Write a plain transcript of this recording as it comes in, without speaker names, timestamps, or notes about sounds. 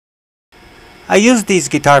I use these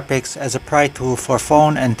guitar picks as a pry tool for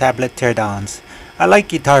phone and tablet teardowns. I like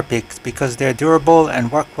guitar picks because they're durable and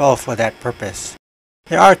work well for that purpose.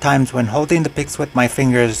 There are times when holding the picks with my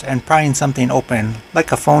fingers and prying something open,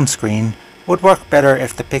 like a phone screen, would work better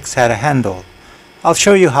if the picks had a handle. I'll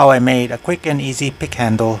show you how I made a quick and easy pick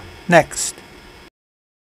handle next.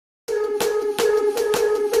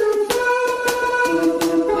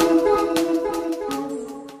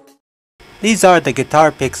 These are the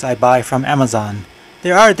guitar picks I buy from Amazon.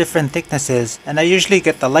 There are different thicknesses, and I usually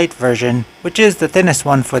get the light version, which is the thinnest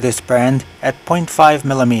one for this brand, at 0.5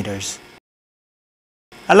 millimeters.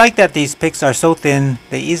 I like that these picks are so thin,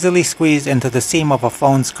 they easily squeeze into the seam of a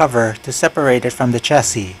phone's cover to separate it from the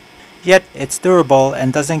chassis. Yet, it's durable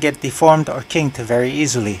and doesn't get deformed or kinked very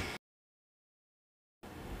easily.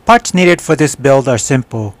 Parts needed for this build are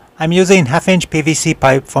simple. I'm using 1/2-inch PVC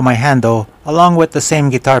pipe for my handle, along with the same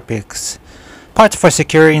guitar picks. Parts for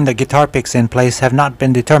securing the guitar picks in place have not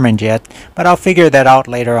been determined yet, but I'll figure that out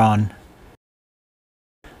later on.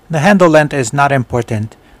 The handle length is not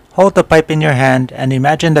important. Hold the pipe in your hand and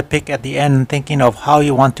imagine the pick at the end, thinking of how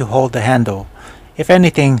you want to hold the handle. If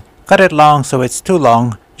anything, cut it long so it's too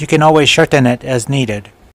long. You can always shorten it as needed.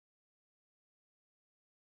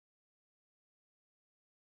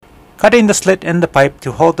 Cutting the slit in the pipe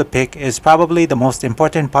to hold the pick is probably the most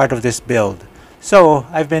important part of this build. So,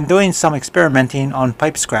 I've been doing some experimenting on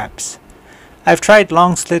pipe scraps. I've tried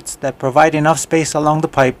long slits that provide enough space along the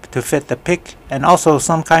pipe to fit the pick and also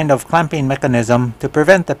some kind of clamping mechanism to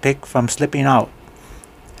prevent the pick from slipping out.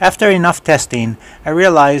 After enough testing, I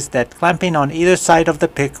realized that clamping on either side of the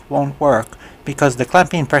pick won't work because the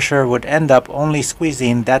clamping pressure would end up only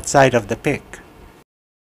squeezing that side of the pick.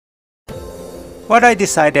 What I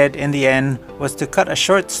decided in the end was to cut a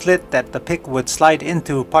short slit that the pick would slide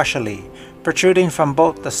into partially, protruding from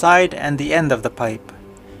both the side and the end of the pipe.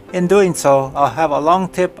 In doing so, I'll have a long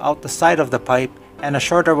tip out the side of the pipe and a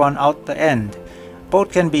shorter one out the end.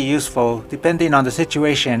 Both can be useful depending on the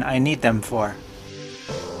situation I need them for.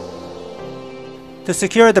 To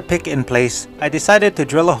secure the pick in place, I decided to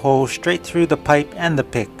drill a hole straight through the pipe and the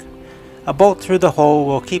pick. A bolt through the hole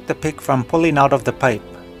will keep the pick from pulling out of the pipe.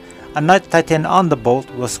 A nut tightened on the bolt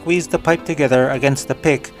will squeeze the pipe together against the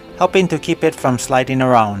pick, helping to keep it from sliding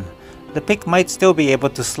around. The pick might still be able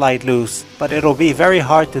to slide loose, but it'll be very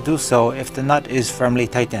hard to do so if the nut is firmly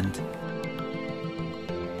tightened.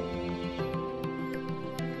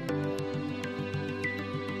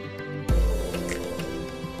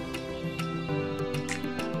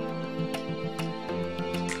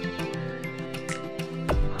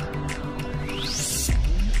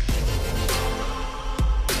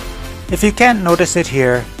 If you can't notice it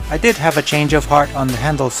here, I did have a change of heart on the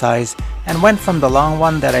handle size and went from the long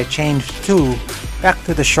one that I changed to back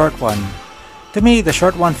to the short one. To me, the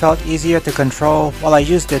short one felt easier to control while I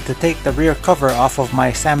used it to take the rear cover off of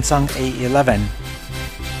my Samsung A11.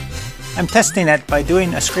 I'm testing it by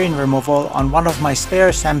doing a screen removal on one of my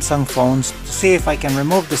spare Samsung phones to see if I can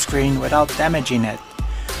remove the screen without damaging it.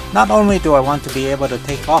 Not only do I want to be able to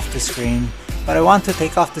take off the screen, but I want to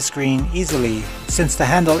take off the screen easily since the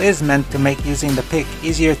handle is meant to make using the pick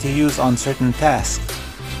easier to use on certain tasks.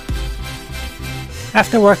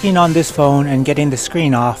 After working on this phone and getting the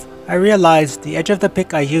screen off, I realized the edge of the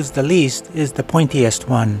pick I use the least is the pointiest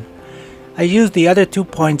one. I use the other 2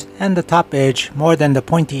 points and the top edge more than the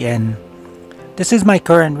pointy end. This is my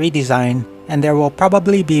current redesign, and there will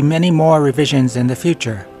probably be many more revisions in the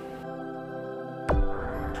future.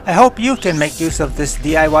 I hope you can make use of this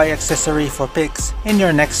DIY accessory for picks in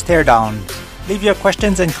your next teardown. Leave your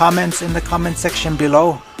questions and comments in the comment section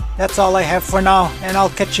below. That's all I have for now, and I'll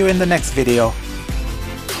catch you in the next video.